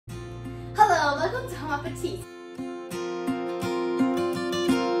Welcome to Home Appetizer.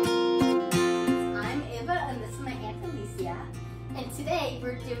 I'm Eva and this is my Aunt Alicia. And today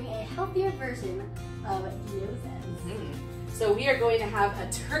we're doing a healthier version of gyozas. So we are going to have a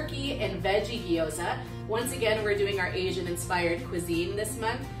turkey and veggie gyoza. Once again, we're doing our Asian-inspired cuisine this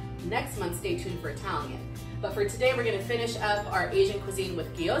month. Next month, stay tuned for Italian. But for today, we're gonna finish up our Asian cuisine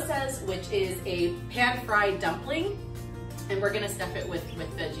with gyozas, which is a pan-fried dumpling. And we're gonna stuff it with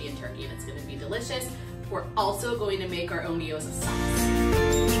veggie and turkey, and it's gonna be delicious. We're also going to make our own gyoza sauce.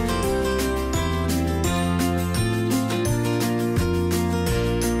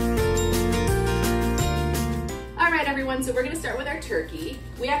 Everyone, so we're going to start with our turkey.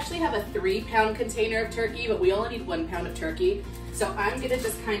 We actually have a 3-pound container of turkey, but we only need 1 pound of turkey. So I'm going to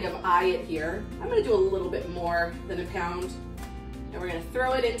just kind of eye it here. I'm going to do a little bit more than 1 pound. And we're going to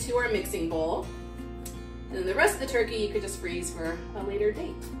throw it into our mixing bowl. And then the rest of the turkey you could just freeze for a later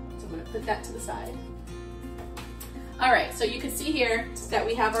date. So I'm going to put that to the side. All right, so you can see here that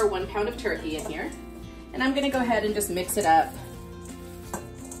we have our 1 pound of turkey in here. And I'm going to go ahead and just mix it up.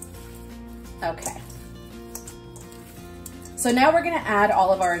 Okay. So now we're gonna add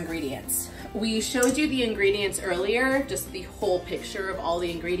all of our ingredients. We showed you the ingredients earlier, just the whole picture of all the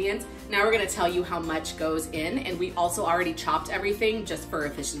ingredients. Now we're gonna tell you how much goes in, and we also already chopped everything just for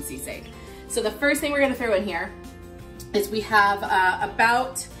efficiency's sake. So the first thing we're gonna throw in here is we have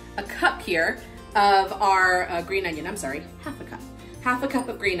about a cup here of our green onion. I'm sorry, half a cup. Half a cup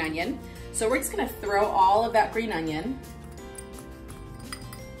of green onion. So we're just gonna throw all of that green onion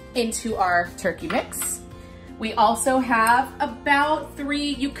into our turkey mix. We also have about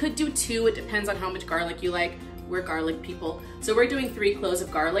 3, you could do 2, it depends on how much garlic you like. We're garlic people. So we're doing 3 cloves of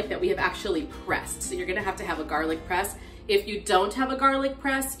garlic that we have actually pressed. So you're gonna have to have a garlic press. If you don't have a garlic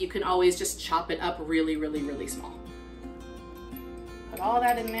press, you can always just chop it up really, really, really small. Put all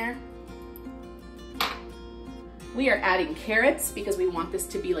that in there. We are adding carrots because we want this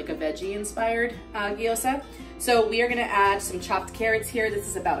to be like a veggie inspired gyoza. So we are gonna add some chopped carrots here. This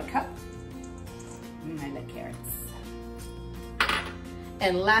is about a cup. I like carrots.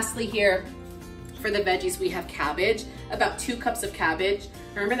 And lastly here, for the veggies, we have cabbage, about 2 cups of cabbage.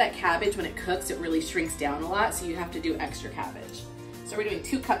 Remember that cabbage, when it cooks, it really shrinks down a lot, so you have to do extra cabbage. So we're doing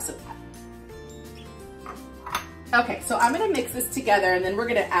 2 cups of that. Okay, so I'm gonna mix this together and then we're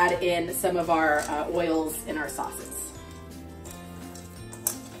gonna add in some of our oils in our sauces.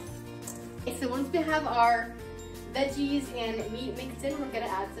 Okay, so once we have our veggies and meat mixed in, we're gonna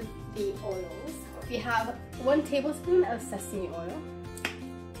add the oils. We have 1 tablespoon of sesame oil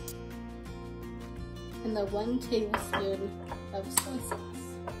and the 1 tablespoon of soy sauce.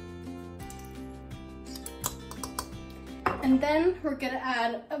 And then we're gonna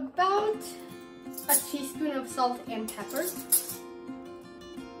add about a teaspoon of salt and pepper.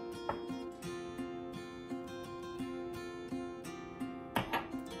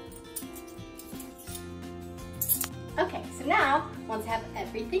 Okay, so now, once I have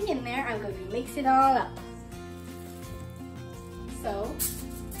everything in there, I'm going to mix it all up. So,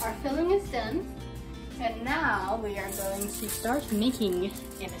 our filling is done, and now we are going to start making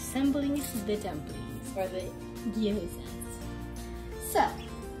and assembling the dumplings, or the gyozas. So, I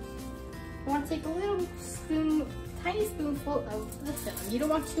want to take a little tiny spoonful of the filling. You don't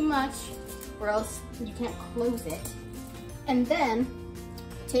want too much, or else you can't close it. And then,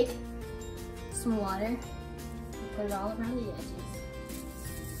 take some water. Put it all around the edges.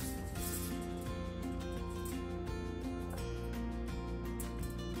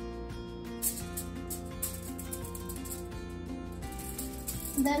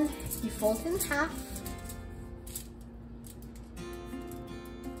 And then you fold it in half.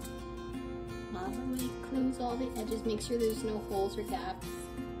 All the way, close all the edges, make sure there's no holes or gaps.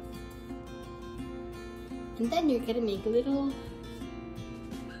 And then you're gonna make little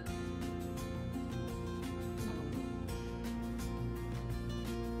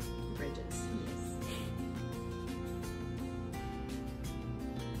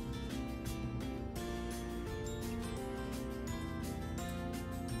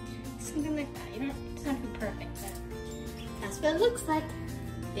something like that. You don't, it's not gonna be perfect, but that's what it looks like.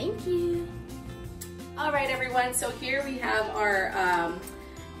 Thank you. All right, everyone, so here we have our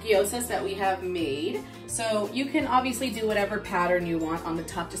gyozas that we have made. So you can obviously do whatever pattern you want on the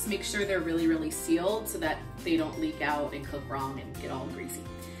top. Just make sure they're really, really sealed so that they don't leak out and cook wrong and get all greasy.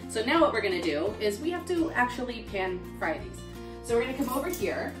 So now what we're gonna do is we have to actually pan fry these. So we're gonna come over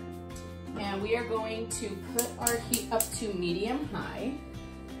here and we are going to put our heat up to medium high.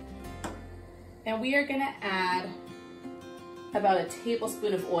 And we are gonna add about a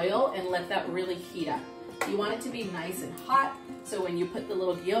tablespoon of oil and let that really heat up. You want it to be nice and hot, so when you put the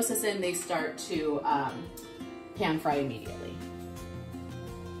little gyozas in, they start to pan fry immediately.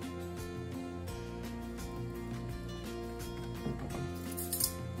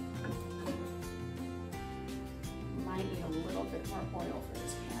 Might need a little bit more oil for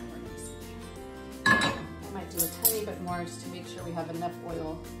this pan, we're gonna see. I might do a tiny bit more just to make sure we have enough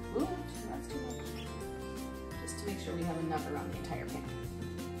oil. Ooh, that's too much. Just to make sure we have enough around the entire pan.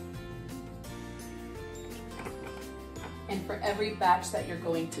 And for every batch that you're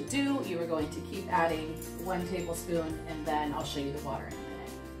going to do, you are going to keep adding 1 tablespoon, and then I'll show you the water in a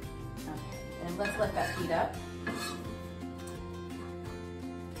minute. Okay, and let's let that heat up.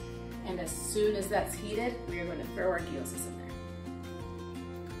 And as soon as that's heated, we are going to throw our gyozas in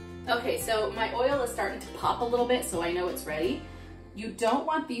there. Okay, so my oil is starting to pop a little bit, so I know it's ready. You don't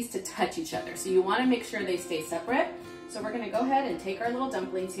want these to touch each other, so you want to make sure they stay separate. So we're going to go ahead and take our little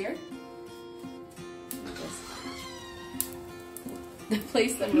dumplings here.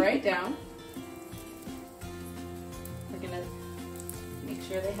 Place them right down. We're gonna make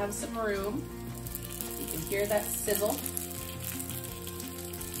sure they have some room. You can hear that sizzle.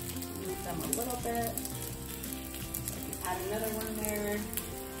 Move them a little bit. So I can add another one there.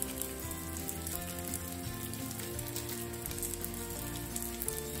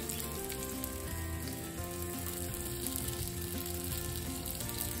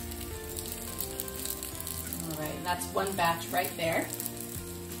 All right, and that's one batch right there.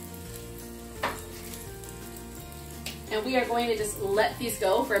 And we are going to just let these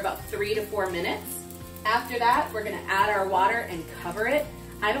go for about 3 to 4 minutes. After that, we're gonna add our water and cover it.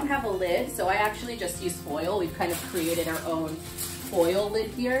 I don't have a lid, so I actually just use foil. We've kind of created our own foil lid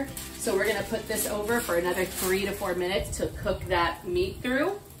here. So we're gonna put this over for another 3 to 4 minutes to cook that meat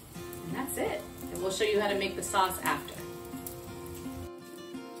through. And that's it. And we'll show you how to make the sauce after.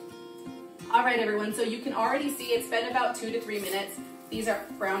 All right, everyone, so you can already see it's been about 2 to 3 minutes. These are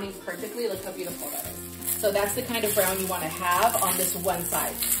browning perfectly. Look how beautiful that is. So that's the kind of brown you want to have on this one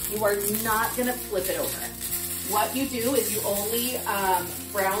side. You are not going to flip it over. What you do is you only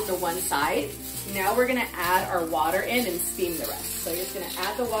brown the one side. Now we're going to add our water in and steam the rest. So you're just going to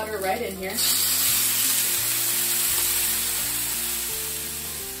add the water right in here.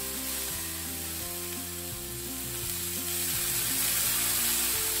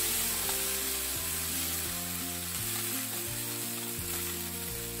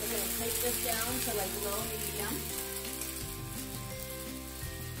 Take this down to like low medium.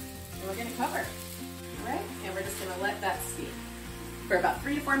 And we're gonna cover. All right, and we're just gonna let that steam for about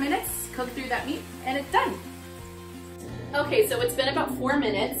 3 to 4 minutes, cook through that meat, and it's done. Okay, so it's been about 4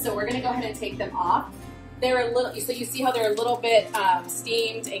 minutes, so we're gonna go ahead and take them off. They're a little, so you see how they're a little bit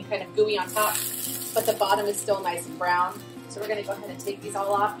steamed and kind of gooey on top, but the bottom is still nice and brown. So we're gonna go ahead and take these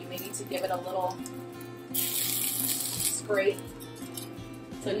all off. You may need to give it a little scrape.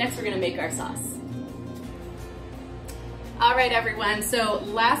 So next we're gonna make our sauce. All right, everyone, so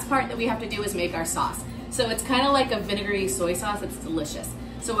last part that we have to do is make our sauce. So it's kind of like a vinegary soy sauce, it's delicious.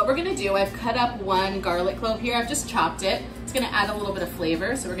 So what we're gonna do, I've cut up 1 garlic clove here, I've just chopped it. It's gonna add a little bit of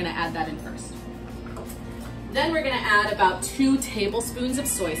flavor, so we're gonna add that in first. Then we're gonna add about 2 tablespoons of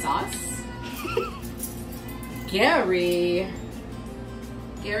soy sauce. Gary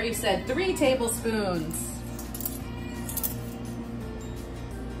said 3 tablespoons.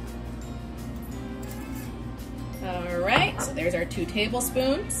 All right, so there's our 2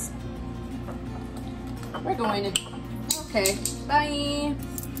 tablespoons. We're going to, okay, bye.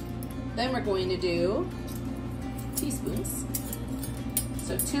 Then we're going to do teaspoons.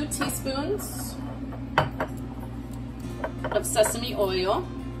 So 2 teaspoons of sesame oil.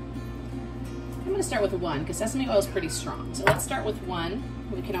 I'm gonna start with 1 because sesame oil is pretty strong. So let's start with 1.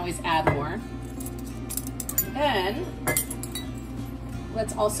 We can always add more. Then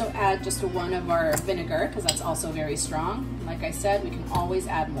let's also add just 1 of our vinegar because that's also very strong. Like I said, we can always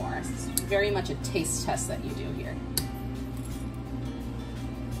add more. It's very much a taste test that you do here.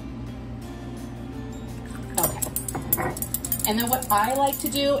 Okay. And then what I like to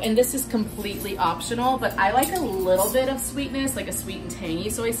do, and this is completely optional, but I like a little bit of sweetness, like a sweet and tangy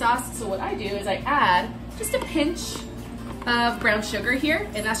soy sauce. So what I do is I add just a pinch of brown sugar here,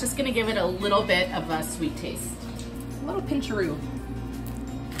 and that's just gonna give it a little bit of a sweet taste. A little pincheroo.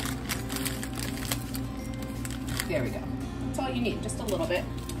 There we go. That's all you need, just a little bit.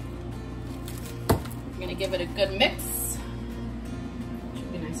 You're gonna give it a good mix.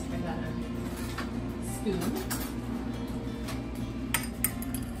 Should be nice to try that a spoon.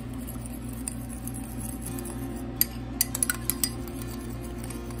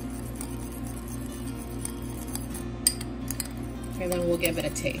 And then we'll give it a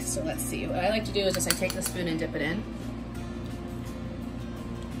taste. So let's see. What I like to do is just I take the spoon and dip it in.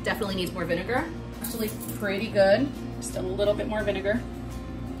 Definitely needs more vinegar. Actually pretty good. Just a little bit more vinegar.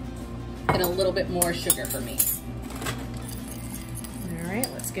 And a little bit more sugar for me. All right,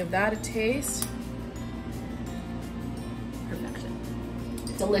 let's give that a taste. Perfection.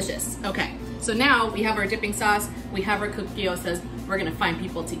 Delicious. Okay, so now we have our dipping sauce. We have our cooked gyozas. We're gonna find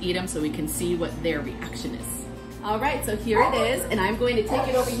people to eat them so we can see what their reaction is. All right, so here it is, and I'm going to take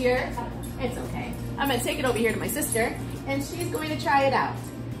it over here. It's okay. I'm gonna take it over here to my sister, and she's going to try it out.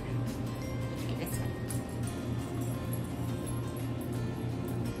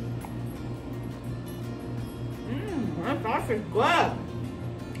 That sauce is good.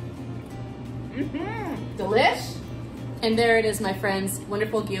 Delish. And there it is, my friends.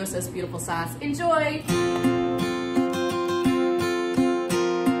 Wonderful gyozas, beautiful sauce. Enjoy.